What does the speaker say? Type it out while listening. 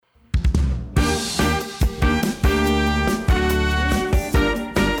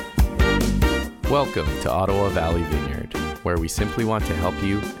Welcome to Ottawa Valley Vineyard, where we simply want to help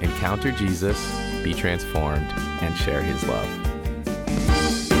you encounter Jesus, be transformed, and share his love.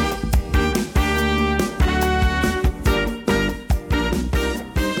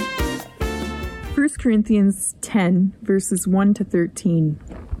 First Corinthians 10, verses 1 to 13.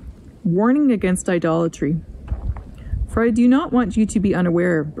 Warning against idolatry. For I do not want you to be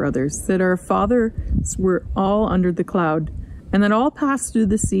unaware, brothers, that our fathers were all under the cloud, and that all passed through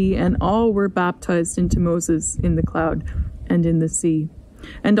the sea, and all were baptized into Moses in the cloud and in the sea.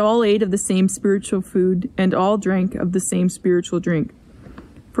 And all ate of the same spiritual food, and all drank of the same spiritual drink.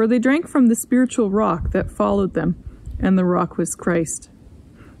 For they drank from the spiritual rock that followed them, and the rock was Christ.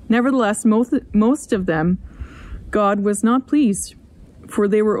 Nevertheless, most of them God was not pleased, for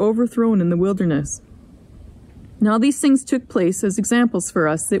they were overthrown in the wilderness. Now these things took place as examples for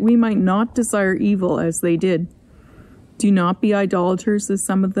us, that we might not desire evil as they did. Do not be idolaters as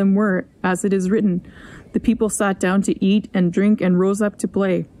some of them were, as it is written, the people sat down to eat and drink and rose up to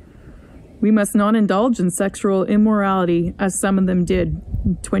play. We must not indulge in sexual immorality as some of them did.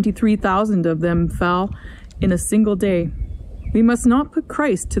 23,000 of them fell in a single day. We must not put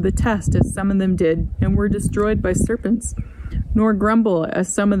Christ to the test as some of them did and were destroyed by serpents, nor grumble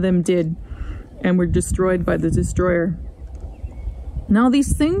as some of them did and were destroyed by the destroyer. Now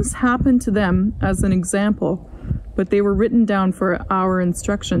these things happened to them as an example, but they were written down for our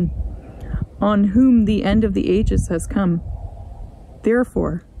instruction, on whom the end of the ages has come.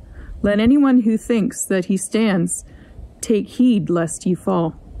 Therefore, let anyone who thinks that he stands take heed lest he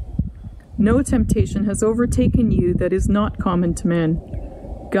fall. No temptation has overtaken you that is not common to man.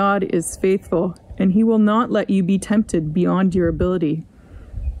 God is faithful, and he will not let you be tempted beyond your ability.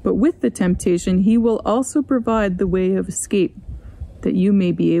 But with the temptation, he will also provide the way of escape, that you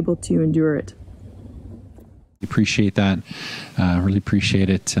may be able to endure it. Appreciate that. Really appreciate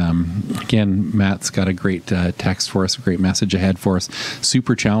it. Again, Matt's got a great text for us, a great message ahead for us.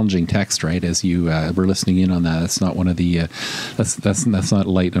 Super challenging text, right? As you were listening in on that, that's not one of the that's not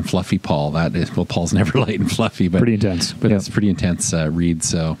light and fluffy, Paul. That is, well, Paul's never light and fluffy, but pretty intense. But it's a pretty intense read.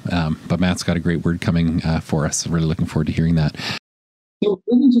 So, but Matt's got a great word coming for us. Really looking forward to hearing that. So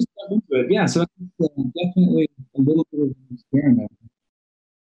let me just jump into it. Yeah, so definitely a little bit of an experiment.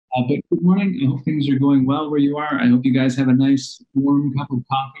 But good morning. I hope things are going well where you are. I hope you guys have a nice warm cup of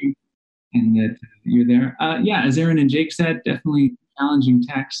coffee and that you're there. As Aaron and Jake said, definitely challenging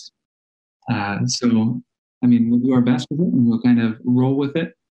text. So, I mean, we'll do our best with it and we'll kind of roll with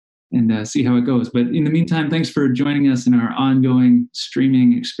it and see how it goes. But in the meantime, thanks for joining us in our ongoing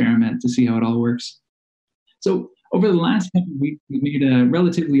streaming experiment to see how it all works. So over the last couple of weeks, we made a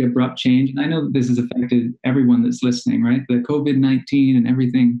relatively abrupt change. And I know that this has affected everyone that's listening, right? The COVID-19 and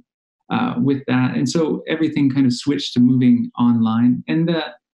everything with that. And so everything kind of switched to moving online. And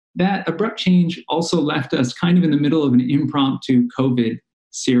that abrupt change also left us kind of in the middle of an impromptu COVID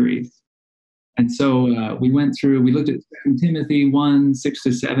series. And so we looked at 2 Timothy 1,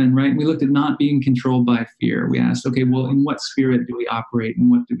 6-7, right? And we looked at not being controlled by fear. We asked, okay, well, in what spirit do we operate and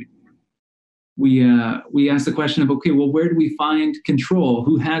what do we do? We asked the question of, okay, well, where do we find control?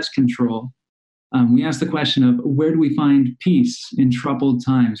 Who has control? We asked the question of, where do we find peace in troubled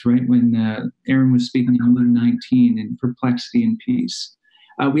times, right? When Aaron was speaking on Luke 19 in perplexity and peace.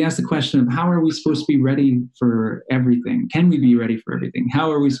 We asked the question of, how are we supposed to be ready for everything? Can we be ready for everything? How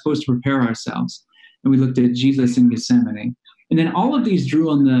are we supposed to prepare ourselves? And we looked at Jesus in Gethsemane. And then all of these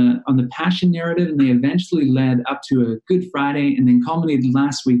drew on the passion narrative, and they eventually led up to a Good Friday and then culminated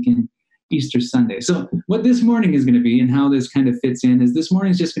last week in Easter Sunday. So what this morning is going to be and how this kind of fits in is this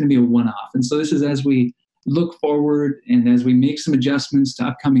morning is just going to be a one-off. And so this is as we look forward and as we make some adjustments to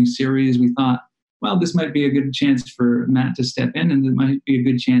upcoming series, we thought, well, this might be a good chance for Matt to step in, and it might be a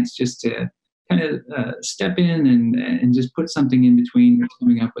good chance just to kind of step in and just put something in between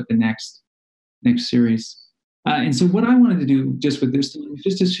coming up with the next series. And so what I wanted to do just with this time is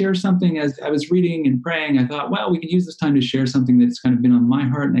just to share something. As I was reading and praying, I thought, well, we could use this time to share something that's kind of been on my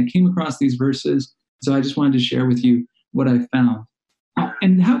heart. And I came across these verses. So I just wanted to share with you what I found.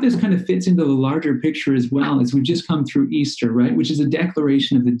 And how this kind of fits into the larger picture as well, as we've just come through Easter, right? Which is a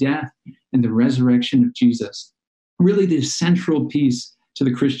declaration of the death and the resurrection of Jesus. Really the central piece to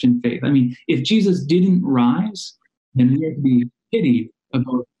the Christian faith. I mean, if Jesus didn't rise, then we are to be pitied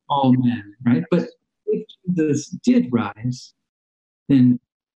about all men, right? But if Jesus did rise, then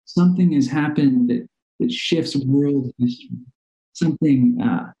something has happened that shifts world history. Something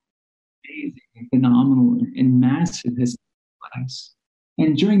amazing and phenomenal and massive has taken place.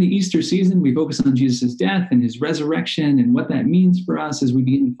 And during the Easter season, we focus on Jesus' death and his resurrection and what that means for us as we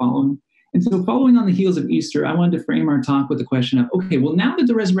begin following. And so following on the heels of Easter, I wanted to frame our talk with the question of, okay, well, now that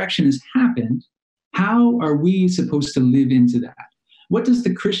the resurrection has happened, How are we supposed to live into that? What does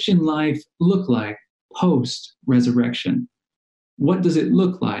the Christian life look like post-resurrection? What does it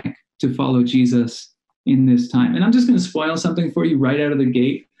look like to follow Jesus in this time? And I'm just going to spoil something for you right out of the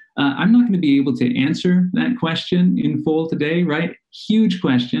gate. I'm not going to be able to answer that question in full today, right? Huge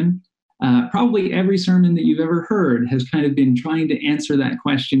question. Probably every sermon that you've ever heard has kind of been trying to answer that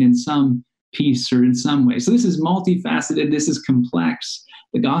question in some piece or in some way. So this is multifaceted. This is complex.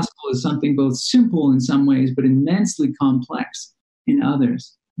 The gospel is something both simple in some ways, but immensely complex in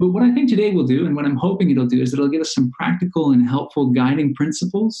others. But what I think today will do, and what I'm hoping it'll do, is it'll give us some practical and helpful guiding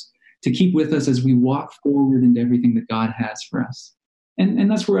principles to keep with us as we walk forward into everything that God has for us.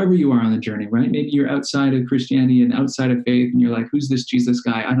 And that's wherever you are on the journey, right? Maybe you're outside of Christianity and outside of faith, and you're like, who's this Jesus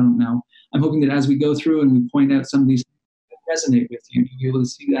guy? I don't know. I'm hoping that as we go through and we point out some of these things that resonate with you, you'll be able to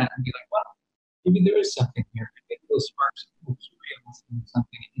see that and be like, wow, maybe there is something here. Maybe it'll spark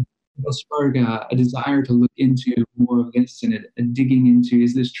something. It'll spark a desire to look into more of this and digging into,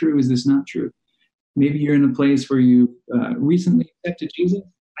 is this true? Is this not true? Maybe you're in a place where you recently accepted Jesus.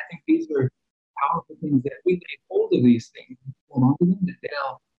 I think these are powerful things that we take hold of these things and hold on to them, that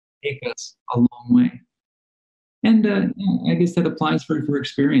they'll take us a long way. And I guess that applies for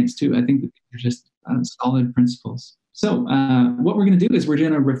experience too. I think that these are just solid principles. So what we're going to do is we're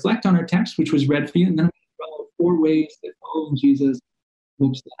going to reflect on our text, which was read for you, and then I'm going to follow 4 ways that following Jesus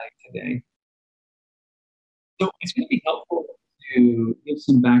looks like today. So it's going to be helpful to give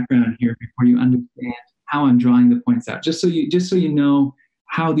some background here before you understand how I'm drawing the points out, just so you know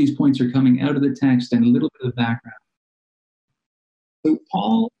how these points are coming out of the text and a little bit of background. So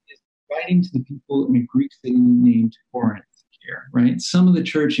Paul is writing to the people in a Greek city named Corinth here, right? Some of the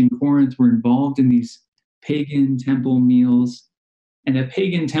church in Corinth were involved in these pagan temple meals. And a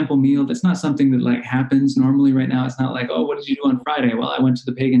pagan temple meal, that's not something that like happens normally right now. It's not like, oh, what did you do on Friday? Well, I went to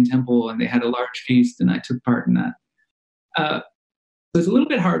the pagan temple and they had a large feast and I took part in that. So it's a little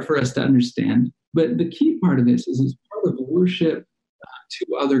bit hard for us to understand, but the key part of this is it's part of worship to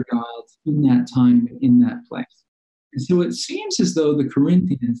other gods in that time, in that place. And so it seems as though the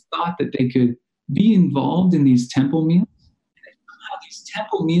Corinthians thought that they could be involved in these temple meals. And somehow these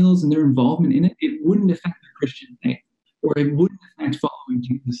temple meals and their involvement in it, it wouldn't affect the Christian faith, or it wouldn't affect following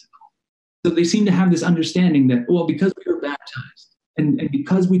Jesus at all. So they seem to have this understanding that, well, because we were baptized and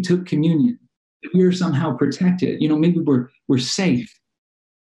because we took communion, that we are somehow protected. You know, maybe we're safe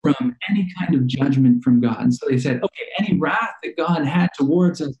from any kind of judgment from God. And so they said, okay, any wrath that God had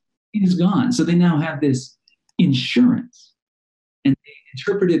towards us is gone. So they now have this insurance. And they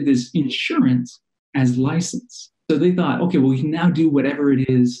interpreted this insurance as license. So they thought, okay, well, we can now do whatever it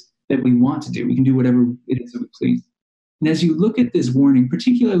is that we want to do. We can do whatever it is that we please. And as you look at this warning,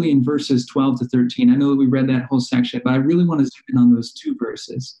 particularly in verses 12 to 13, I know that we read that whole section, but I really want to zoom in on those 2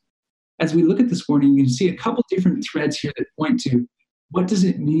 verses. As we look at this warning, you can see a couple different threads here that point to what does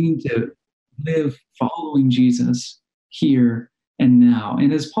it mean to live following Jesus here and now.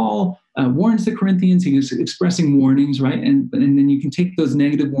 And as Paul warns the Corinthians, he is expressing warnings, right? And then you can take those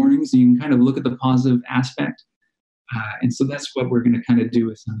negative warnings and you can kind of look at the positive aspect. And so that's what we're going to kind of do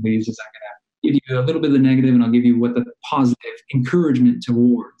with some of these, is I'm going to give you a little bit of the negative and I'll give you what the positive encouragement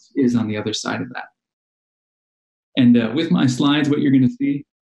towards is on the other side of that. And with my slides, what you're going to see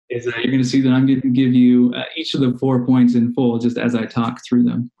is you're going to see that I'm going to give you each of the 4 points in full just as I talk through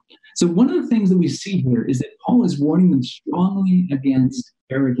them. So one of the things that we see here is that Paul is warning them strongly against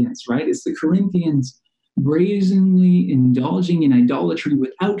arrogance, right? It's the Corinthians brazenly indulging in idolatry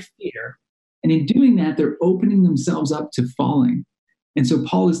without fear. And in doing that, they're opening themselves up to falling. And so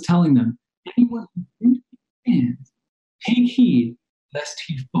Paul is telling them, anyone who thinks he stands, take heed lest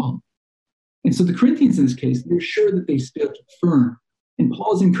he fall. And so the Corinthians in this case, they're sure that they stood firm. And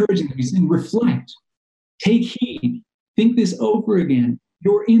Paul is encouraging them. He's saying, reflect, take heed, think this over again.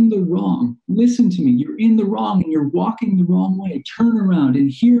 You're in the wrong. Listen to me. You're in the wrong and you're walking the wrong way. Turn around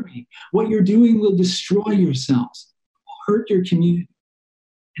and hear me. What you're doing will destroy yourselves, will hurt your community.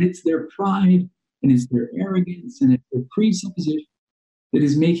 And it's their pride and it's their arrogance and it's their presupposition that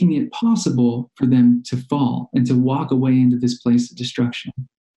is making it possible for them to fall and to walk away into this place of destruction.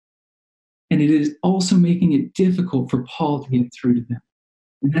 And it is also making it difficult for Paul to get through to them.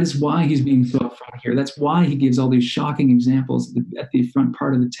 And that is why he's being so upfront here. That's why he gives all these shocking examples at the front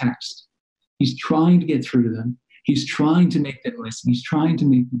part of the text. He's trying to get through to them. He's trying to make them listen. He's trying to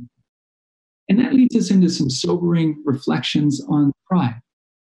make them. And that leads us into some sobering reflections on pride.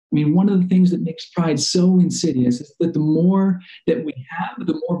 I mean, one of the things that makes pride so insidious is that the more that we have,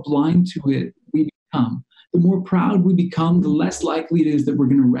 the more blind to it we become. The more proud we become, the less likely it is that we're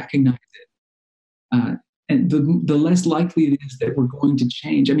going to recognize it. And the less likely it is that we're going to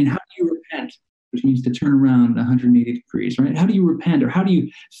change. I mean, how do you repent which means to turn around 180 degrees, right? How do you repent, or how do you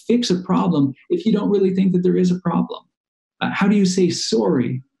fix a problem if you don't really think that there is a problem? How do you say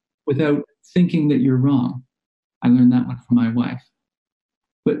sorry without thinking that you're wrong? I learned that one from my wife.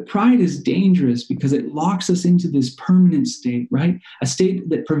 But pride is dangerous because it locks us into this permanent state, right? A state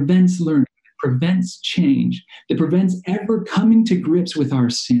that prevents learning, prevents change, that prevents ever coming to grips with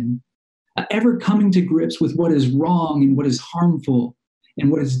our sin, ever coming to grips with what is wrong and what is harmful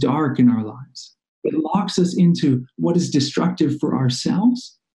and what is dark in our lives. It locks us into what is destructive for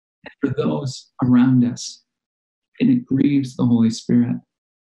ourselves and for those around us. And it grieves the Holy Spirit.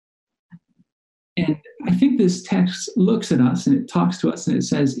 And I think this text looks at us and it talks to us and it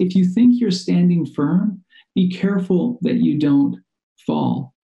says, if you think you're standing firm, be careful that you don't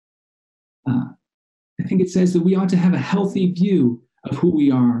fall. I think it says that we ought to have a healthy view of who we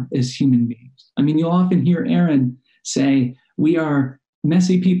are as human beings. I mean, you'll often hear Aaron say, we are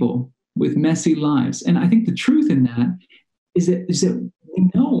messy people with messy lives. And I think the truth in that is that we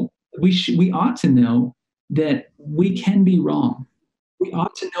know, we ought to know that we can be wrong. We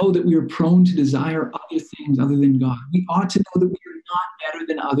ought to know that we are prone to desire other things other than God. We ought to know that we are not better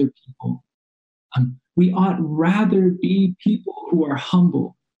than other people. We ought rather be people who are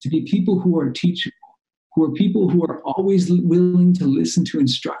humble, to be people who are teachable, who are people who are always willing to listen to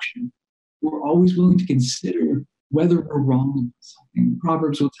instruction, who are always willing to consider whether we're wrong in something.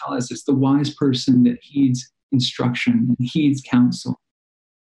 Proverbs will tell us it's the wise person that heeds instruction and heeds counsel.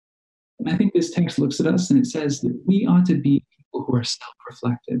 And I think this text looks at us and it says that we ought to be people who are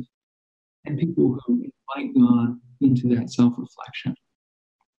self-reflective and people who invite God into that self-reflection.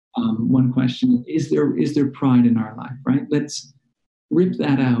 One question, is there pride in our life, right? Let's rip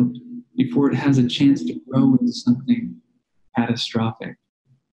that out before it has a chance to grow into something catastrophic.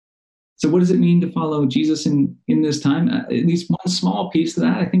 So what does it mean to follow Jesus in this time? At least one small piece of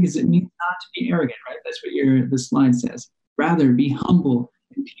that, I think, is it means not to be arrogant, right? That's what the slide says. Rather, be humble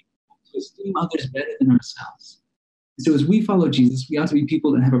and people to esteem others better than ourselves. So as we follow Jesus, we ought to be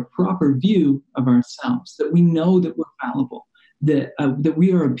people that have a proper view of ourselves, that we know that we're fallible, that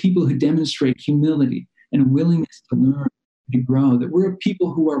we are a people who demonstrate humility and a willingness to learn, to grow, that we're a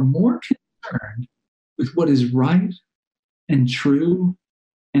people who are more concerned with what is right and true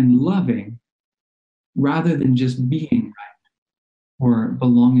and loving rather than just being right or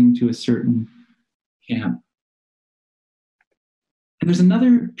belonging to a certain camp. And there's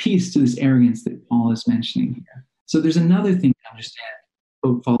another piece to this arrogance that Paul is mentioning here. So there's another thing to understand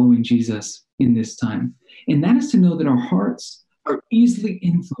about following Jesus in this time, and that is to know that our hearts are easily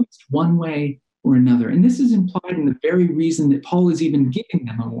influenced one way or another. And this is implied in the very reason that Paul is even giving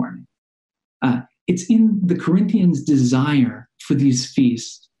them a warning. It's in the Corinthians' desire for these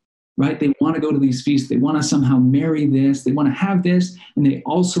feasts, right? They want to go to these feasts. They want to somehow marry this. They want to have this, and they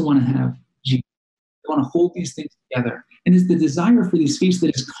also want to have Jesus. They want to hold these things together. And it's the desire for these feasts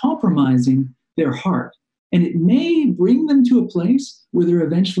that is compromising their heart. And it may bring them to a place where they're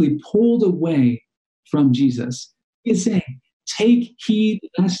eventually pulled away from Jesus. He is saying, take heed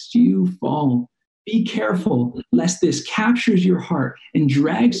lest you fall. Be careful lest this captures your heart and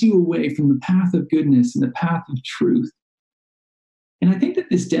drags you away from the path of goodness and the path of truth. And I think that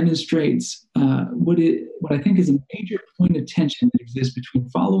this demonstrates what I think is a major point of tension that exists between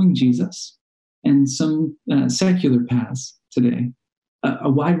following Jesus and some secular paths today.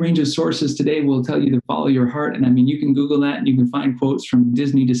 A wide range of sources today will tell you to follow your heart. And I mean, you can Google that and you can find quotes from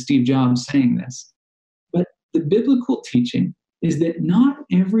Disney to Steve Jobs saying this. But the biblical teaching is that not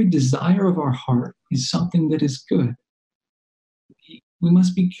every desire of our heart is something that is good. We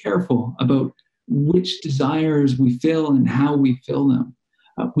must be careful about which desires we fill and how we fill them.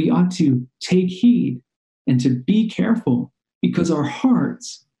 We ought to take heed and to be careful because our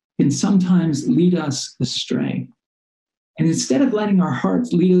hearts can sometimes lead us astray. And instead of letting our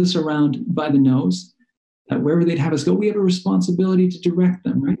hearts lead us around by the nose, wherever they'd have us go, we have a responsibility to direct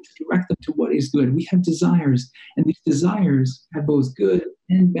them, right? To direct them to what is good. We have desires, and these desires have both good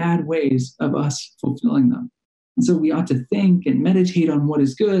and bad ways of us fulfilling them. And so we ought to think and meditate on what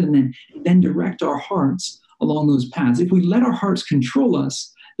is good and then direct our hearts along those paths. If we let our hearts control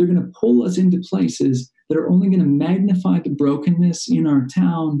us, they're going to pull us into places that are only going to magnify the brokenness in our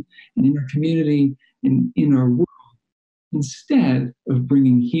town and in our community and in our world, instead of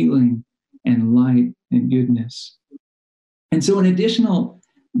bringing healing and light and goodness. And so an additional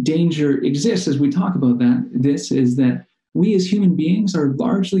danger exists as we talk about that. This is that we as human beings are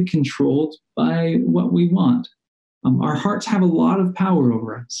largely controlled by what we want. Our hearts have a lot of power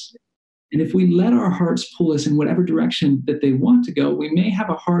over us. And if we let our hearts pull us in whatever direction that they want to go, we may have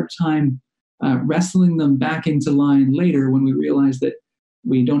a hard time wrestling them back into line later when we realize that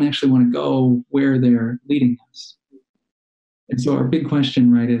we don't actually want to go where they're leading us. And so our big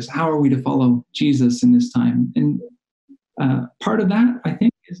question, right, is how are we to follow Jesus in this time? And part of that, I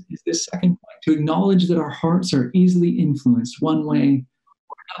think, is this second point, to acknowledge that our hearts are easily influenced one way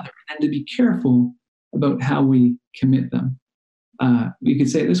or another, and to be careful about how we commit them. We could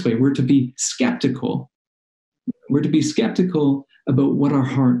say it this way: we're to be skeptical. We're to be skeptical about what our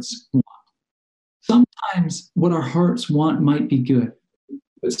hearts want. Sometimes what our hearts want might be good,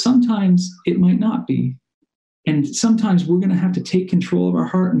 but sometimes it might not be. And sometimes we're going to have to take control of our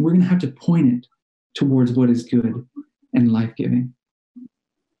heart, and we're going to have to point it towards what is good and life-giving.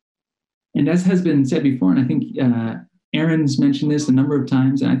 And as has been said before, and I think Aaron's mentioned this a number of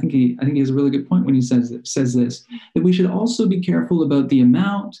times, and I think he has a really good point when he says this, that we should also be careful about the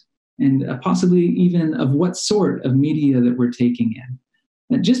amount and possibly even of what sort of media that we're taking in.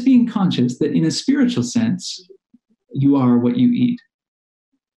 And just being conscious that in a spiritual sense, you are what you eat.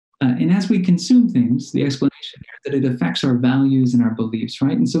 And as we consume things, the explanation here that it affects our values and our beliefs,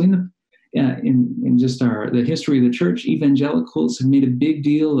 right? And so in just the history of the church, evangelicals have made a big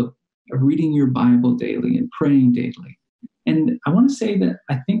deal of reading your Bible daily and praying daily. And I want to say that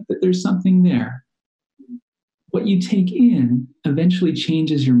I think that there's something there. What you take in eventually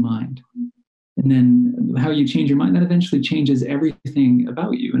changes your mind. And then how you change your mind, that eventually changes everything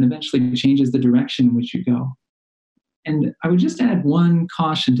about you and eventually changes the direction in which you go. And I would just add one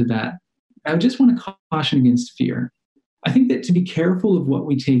caution to that. I would just want to caution against fear. I think that to be careful of what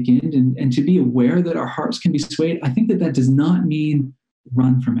we take in and to be aware that our hearts can be swayed, I think that does not mean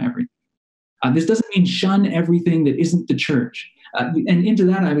run from everything. This doesn't mean shun everything that isn't the church. And into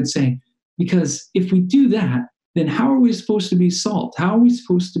that, I would say, because if we do that, then how are we supposed to be salt? How are we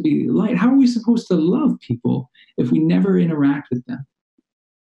supposed to be light? How are we supposed to love people if we never interact with them?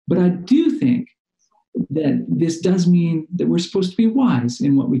 But I do think that this does mean that we're supposed to be wise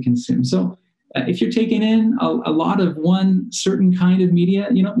in what we consume. So if you're taking in a lot of one certain kind of media,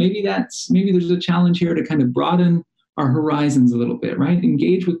 maybe there's a challenge here to kind of broaden our horizons a little bit, right?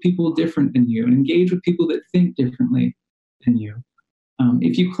 Engage with people different than you and engage with people that think differently than you.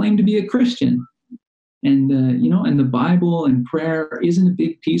 If you claim to be a Christian and the Bible and prayer isn't a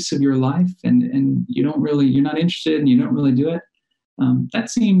big piece of your life and you're not interested and you don't really do it, that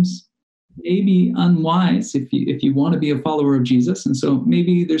seems maybe unwise if you want to be a follower of Jesus. And so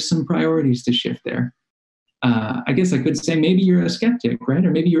maybe there's some priorities to shift there. I guess I could say maybe you're a skeptic, right?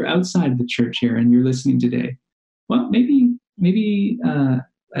 Or maybe you're outside the church here and you're listening today. Well, maybe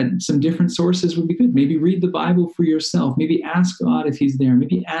some different sources would be good. Maybe read the Bible for yourself. Maybe ask God if he's there.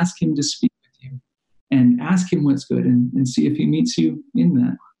 Maybe ask him to speak with you and ask him what's good and see if he meets you in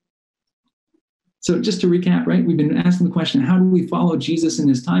that. So just to recap, right, we've been asking the question, how do we follow Jesus in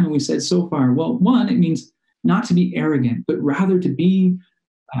this time? And we said so far, well, one, it means not to be arrogant, but rather to be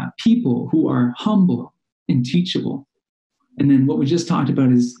people who are humble and teachable. And then what we just talked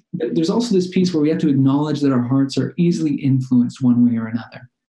about is that there's also this piece where we have to acknowledge that our hearts are easily influenced one way or another.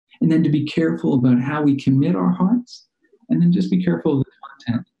 And then to be careful about how we commit our hearts, and then just be careful of the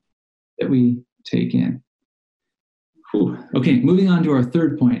content that we take in. Whew. Okay, moving on to our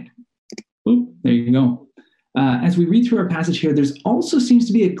third point. Ooh, there you go. As we read through our passage here, there's also seems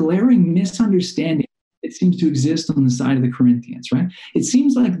to be a glaring misunderstanding that seems to exist on the side of the Corinthians, right? It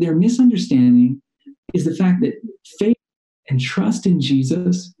seems like their misunderstanding is the fact that faith and trust in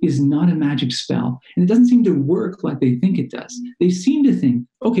Jesus is not a magic spell. And it doesn't seem to work like they think it does. They seem to think,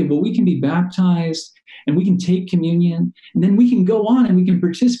 okay, well, we can be baptized and we can take communion, and then we can go on and we can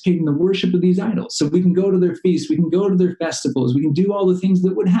participate in the worship of these idols. So we can go to their feasts, we can go to their festivals, we can do all the things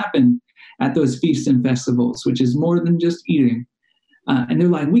that would happen at those feasts and festivals, which is more than just eating. And they're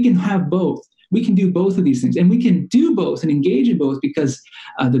like, we can have both. We can do both of these things. And we can do both and engage in both because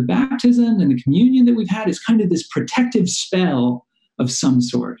the baptism and the communion that we've had is kind of this protective spell of some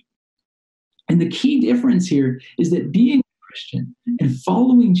sort. And the key difference here is that being a Christian and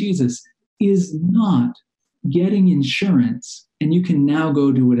following Jesus is not getting insurance and you can now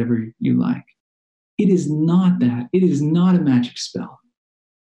go do whatever you like. It is not that. It is not a magic spell.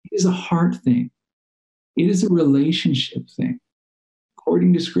 It is a heart thing. It is a relationship thing.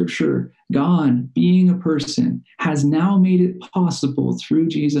 According to Scripture, God, being a person, has now made it possible through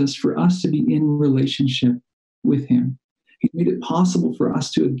Jesus for us to be in relationship with him. He's made it possible for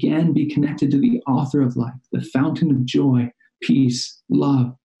us to again be connected to the author of life, the fountain of joy, peace,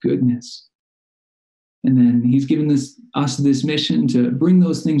 love, goodness. And then he's given us this mission to bring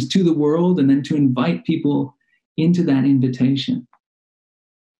those things to the world and then to invite people into that invitation.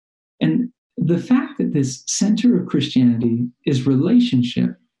 And the fact that this center of Christianity is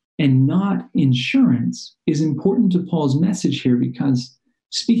relationship and not insurance is important to Paul's message here because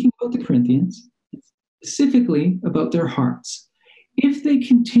speaking about the Corinthians, specifically about their hearts. If they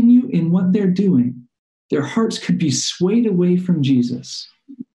continue in what they're doing, their hearts could be swayed away from Jesus.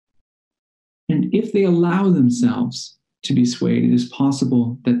 And if they allow themselves to be swayed, it is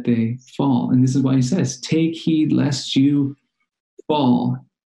possible that they fall. And this is why he says, take heed lest you fall.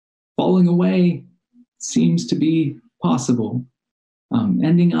 Falling away seems to be possible.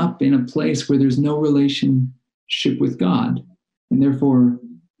 Ending up in a place where there's no relationship with God. And therefore,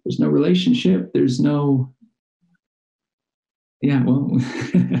 there's no relationship, there's no... Yeah, well,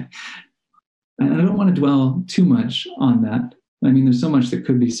 I don't want to dwell too much on that. I mean, there's so much that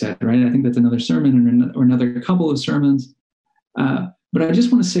could be said, right? I think that's another sermon or another couple of sermons. But I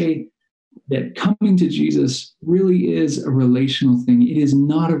just want to say that coming to Jesus really is a relational thing. It is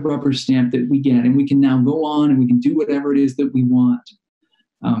not a rubber stamp that we get and we can now go on and we can do whatever it is that we want.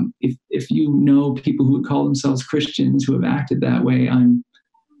 If you know people who would call themselves Christians who have acted that way, I'm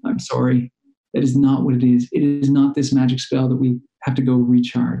sorry. That is not what it is. It is not this magic spell that we have to go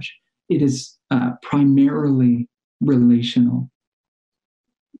recharge. It is primarily relational.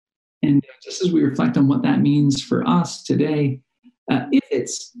 And just as we reflect on what that means for us today, if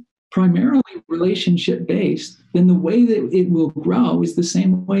it's primarily relationship-based, then the way that it will grow is the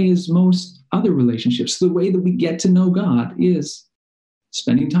same way as most other relationships. The way that we get to know God is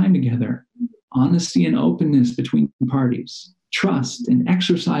spending time together, honesty and openness between parties, trust and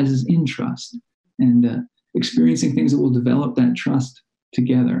exercises in trust, and experiencing things that will develop that trust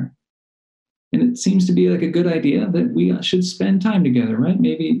together. And it seems to be like a good idea that we should spend time together, right?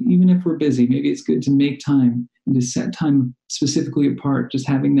 Maybe even if we're busy, maybe it's good to make time and to set time specifically apart, just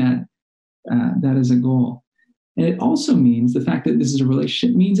having that as a goal. And it also means the fact that this is a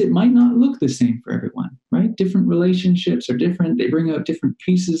relationship means it might not look the same for everyone, right? Different relationships are different. They bring out different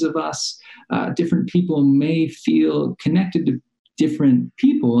pieces of us. Different people may feel connected to different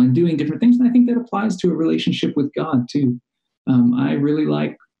people and doing different things. And I think that applies to a relationship with God too. I really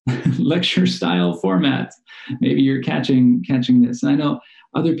like lecture style formats. Maybe you're catching this. And I know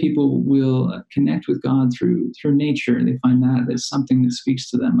other people will connect with God through nature. They find that there's something that speaks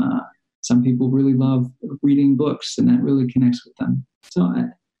to them. Some people really love reading books, and that really connects with them. So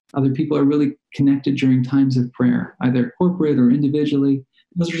other people are really connected during times of prayer, either corporate or individually.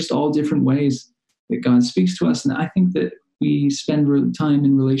 Those are just all different ways that God speaks to us. And I think that we spend time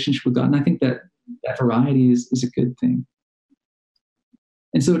in relationship with God. And I think that variety is a good thing.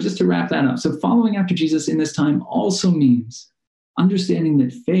 And so just to wrap that up, so following after Jesus in this time also means understanding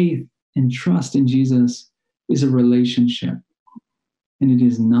that faith and trust in Jesus is a relationship, and it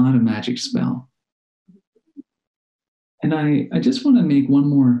is not a magic spell. And I just want to make one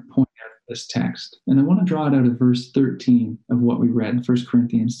more point out of this text, and I want to draw it out of verse 13 of what we read, 1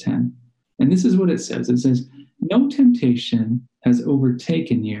 Corinthians 10. And this is what it says. It says, no temptation has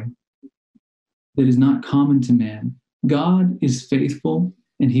overtaken you that is not common to man. God is faithful,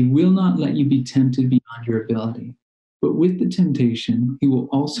 and he will not let you be tempted beyond your ability. But with the temptation, he will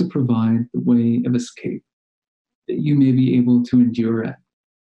also provide the way of escape, that you may be able to endure it.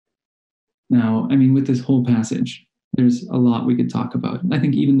 Now, I mean, with this whole passage, there's a lot we could talk about. I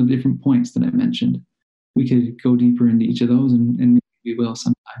think even the different points that I mentioned, we could go deeper into each of those, and maybe we will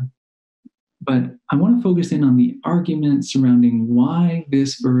sometime. But I want to focus in on the argument surrounding why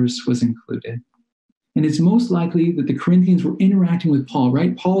this verse was included. And it's most likely that the Corinthians were interacting with Paul,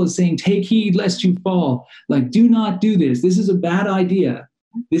 right? Paul is saying, take heed lest you fall. Like, do not do this. This is a bad idea.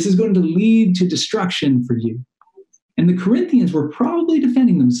 This is going to lead to destruction for you. And the Corinthians were probably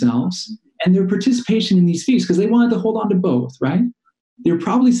defending themselves and their participation in these feasts because they wanted to hold on to both, right? They're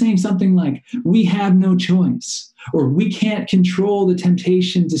probably saying something like, we have no choice, or we can't control the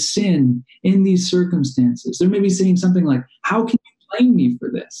temptation to sin in these circumstances. They're maybe saying something like, how can you blame me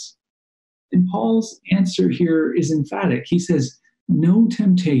for this? And Paul's answer here is emphatic. He says, no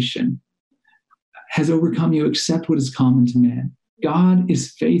temptation has overcome you except what is common to man. God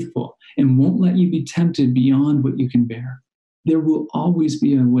is faithful and won't let you be tempted beyond what you can bear. There will always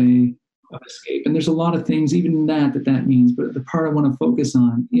be a way of escape. And there's a lot of things, even in that means, but the part I want to focus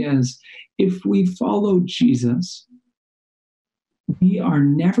on is if we follow Jesus, we are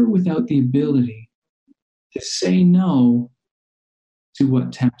never without the ability to say no to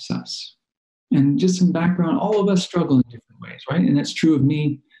what tempts us. And just some background, all of us struggle in different ways, right? And that's true of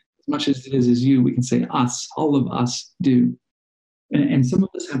me as much as it is as you. We can say us, all of us do. And some of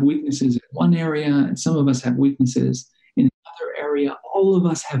us have weaknesses in one area, and some of us have weaknesses in another area. All of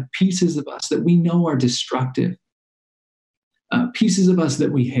us have pieces of us that we know are destructive, pieces of us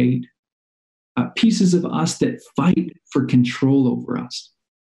that we hate, pieces of us that fight for control over us.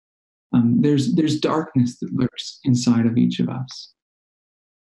 There's darkness that lurks inside of each of us.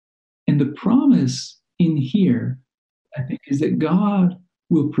 And the promise in here, I think, is that God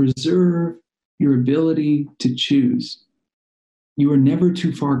will preserve your ability to choose. You are never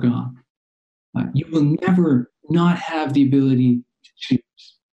too far gone. You will never not have the ability to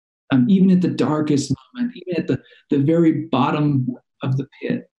choose. Even at the darkest moment, even at the very bottom of the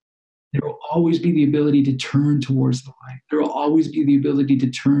pit, there will always be the ability to turn towards the light. There will always be the ability to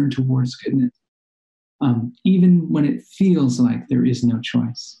turn towards goodness, even when it feels like there is no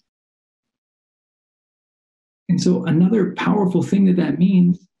choice. And so another powerful thing that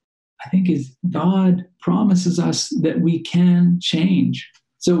means, I think, is God promises us that we can change.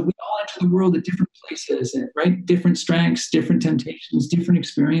 So we all enter the world at different places, right? Different strengths, different temptations, different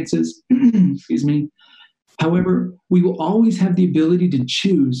experiences. Excuse me. However, we will always have the ability to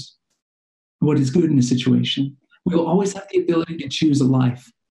choose what is good in a situation. We will always have the ability to choose a life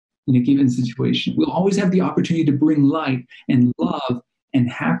in a given situation. We'll always have the opportunity to bring light and love and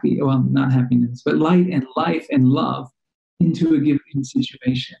not happiness, but light and life and love into a given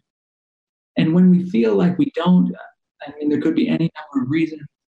situation. And when we feel like we don't, there could be any number of reasons.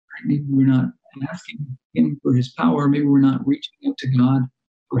 Right? Maybe we're not asking him for his power. Maybe we're not reaching out to God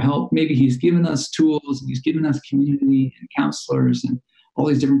for help. Maybe he's given us tools and he's given us community and counselors and all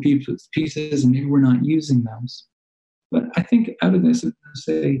these different pieces, and maybe we're not using those. But I think out of this, I'm going to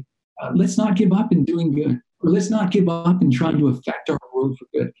say, let's not give up in doing good, or let's not give up in trying to affect our world for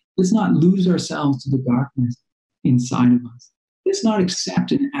good. Let's not lose ourselves to the darkness inside of us. Let's not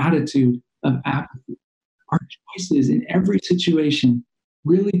accept an attitude of apathy. Our choices in every situation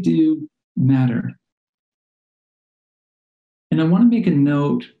really do matter. And I want to make a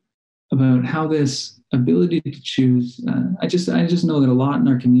note about how this ability to choose, I just know that a lot in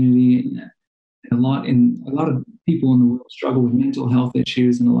our community and a lot of people in the world struggle with mental health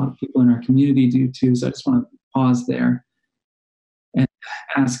issues, and a lot of people in our community do too. So I just want to pause there and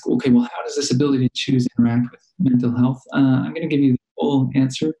ask, okay, well, how does this ability to choose interact with mental health? I'm going to give you the full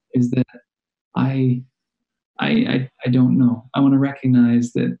answer, is that I don't know. I want to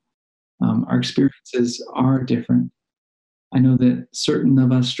recognize that our experiences are different. I know that certain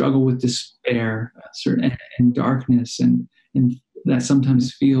of us struggle with despair, and darkness, and that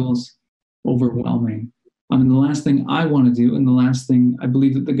sometimes feels overwhelming. The last thing I want to do, and the last thing I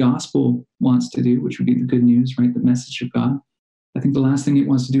believe that the gospel wants to do, which would be the good news, right? The message of God. I think the last thing it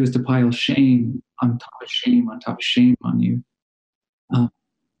wants to do is to pile shame on top of shame on top of shame on you.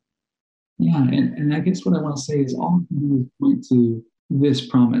 And I guess what I want to say is all I can do is point to this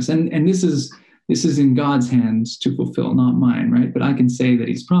promise, and this is in God's hands to fulfill, not mine, right? But I can say that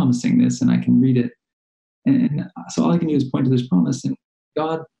he's promising this, and I can read it. And so all I can do is point to this promise. And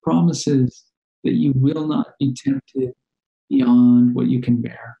God promises that you will not be tempted beyond what you can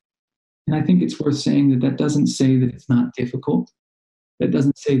bear. And I think it's worth saying that doesn't say that it's not difficult. That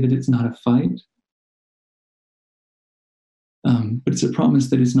doesn't say that it's not a fight. But it's a promise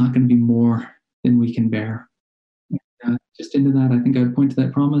that it's not going to be more than we can bear. Just into that, I think I would point to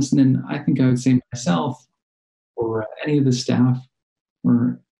that promise. And then I think I would say myself, or any of the staff,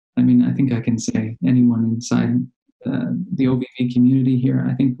 I think I can say anyone inside the OVV community here,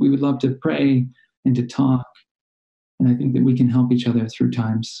 I think we would love to pray and to talk. And I think that we can help each other through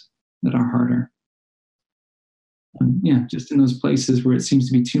times that are harder. Just in those places where it seems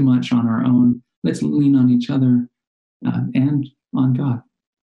to be too much on our own, let's lean on each other and on God.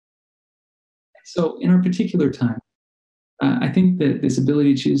 So in our particular time, I think that this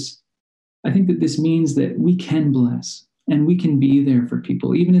ability to choose, I think that this means that we can bless and we can be there for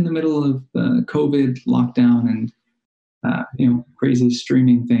people, even in the middle of COVID lockdown and crazy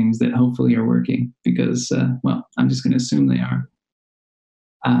streaming things that hopefully are working, because, I'm just going to assume they are.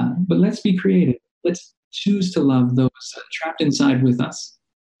 But let's be creative. Let's choose to love those trapped inside with us,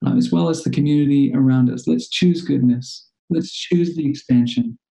 as well as the community around us. Let's choose goodness. Let's choose the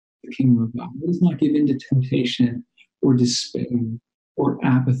expansion of the kingdom of God. Let's not give in to temptation or despair or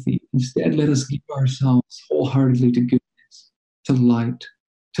apathy. Instead, let us give ourselves wholeheartedly to goodness, to light,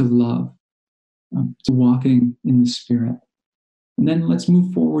 to love, to walking in the Spirit. And then let's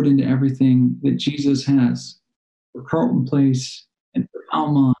move forward into everything that Jesus has for Carleton Place and for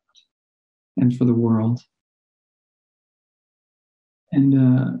Almont and for the world. And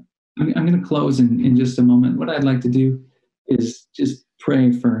I'm going to close in just a moment. What I'd like to do is just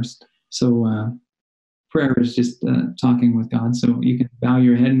pray first. So prayer is just talking with God. So you can bow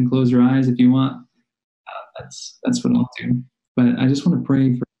your head and close your eyes if you want. That's what I'll do. But I just want to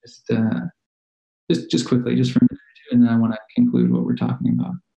pray for just quickly, just for a minute or two, and then I want to conclude what we're talking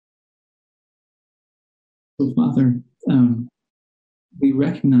about. So Father, we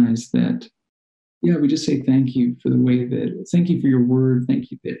recognize that, we just say thank you for thank you for your word.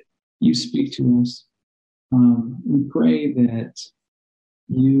 Thank you that you speak to us. We pray that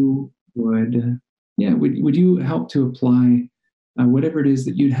you would you help to apply whatever it is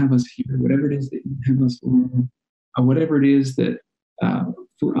that you'd have us hear, whatever it is that you'd have us learn, whatever it is that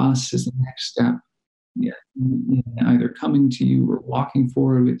for us is the next step, in either coming to you or walking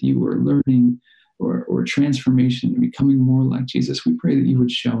forward with you or learning or transformation, becoming more like Jesus. We pray that you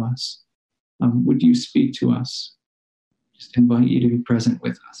would show us. Would you speak to us? Just invite you to be present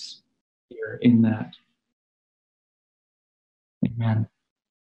with us here in that. Amen.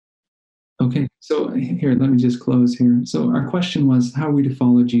 Okay, so here, let me just close here. So our question was, how are we to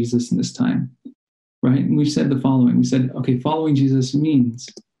follow Jesus in this time? Right? And we said the following. We said, okay, following Jesus means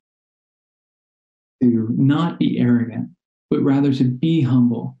to not be arrogant, but rather to be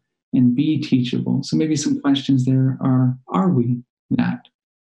humble and be teachable. So maybe some questions there are we that?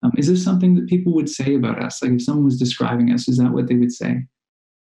 Is this something that people would say about us? Like if someone was describing us, is that what they would say?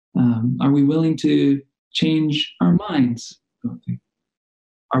 Are we willing to change our minds about things?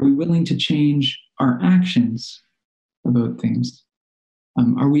 Are we willing to change our actions about things?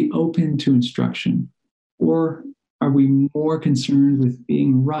 Are we open to instruction? Or are we more concerned with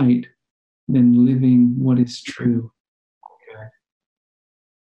being right than living what is true? Okay.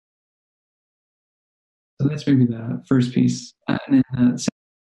 So that's maybe the first piece. And then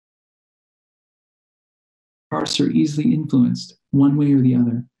hearts are easily influenced one way or the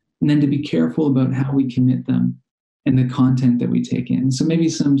other. And then to be careful about how we commit them and the content that we take in. So maybe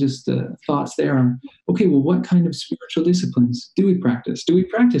some just thoughts there are, okay, well, what kind of spiritual disciplines do we practice? Do we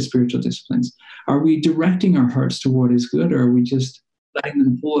practice spiritual disciplines? Are we directing our hearts to what is good, or are we just letting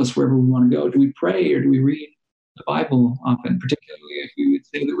them pull us wherever we want to go? Do we pray, or do we read the Bible often, particularly if we would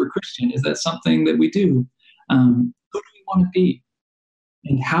say that we're Christian? Is that something that we do? Who do we want to be?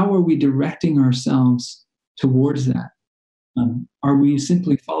 And how are we directing ourselves towards that? Are we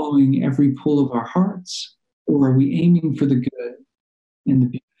simply following every pull of our hearts? Or are we aiming for the good and the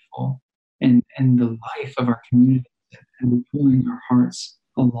beautiful and the life of our community, and we're pulling our hearts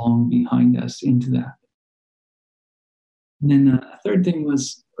along behind us into that? And then a third thing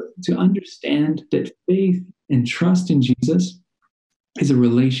was to understand that faith and trust in Jesus is a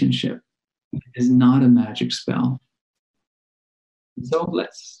relationship. It is not a magic spell. So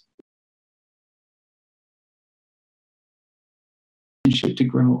let's to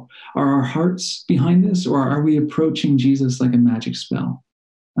grow. Are our hearts behind this, or are we approaching Jesus like a magic spell?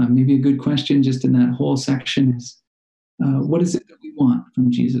 Maybe a good question just in that whole section is, what is it that we want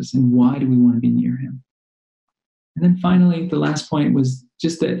from Jesus, and why do we want to be near him? And then finally, the last point was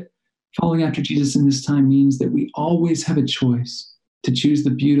just that following after Jesus in this time means that we always have a choice to choose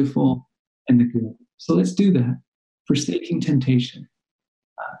the beautiful and the good. So let's do that, forsaking temptation,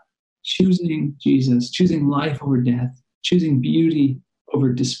 choosing Jesus, choosing life over death, choosing beauty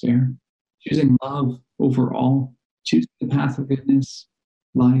over despair, choosing love over all, choosing the path of goodness,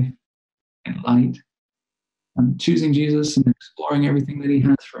 life, and light. Choosing Jesus and exploring everything that he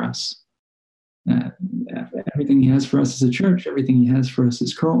has for us. Everything he has for us as a church, everything he has for us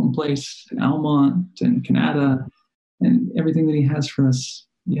as Carleton Place, and Almont, and Canada, and everything that he has for us,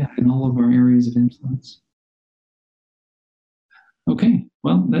 in all of our areas of influence. Okay,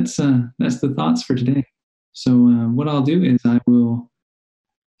 well, that's the thoughts for today. So what I'll do is I will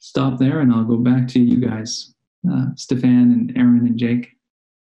stop there and I'll go back to you guys, Stefan and Aaron and Jake.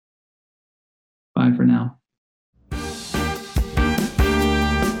 Bye for now.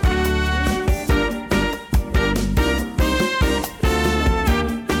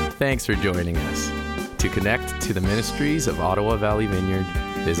 Thanks for joining us. To connect to the ministries of Ottawa Valley Vineyard,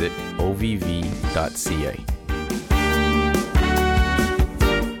 visit ovv.ca.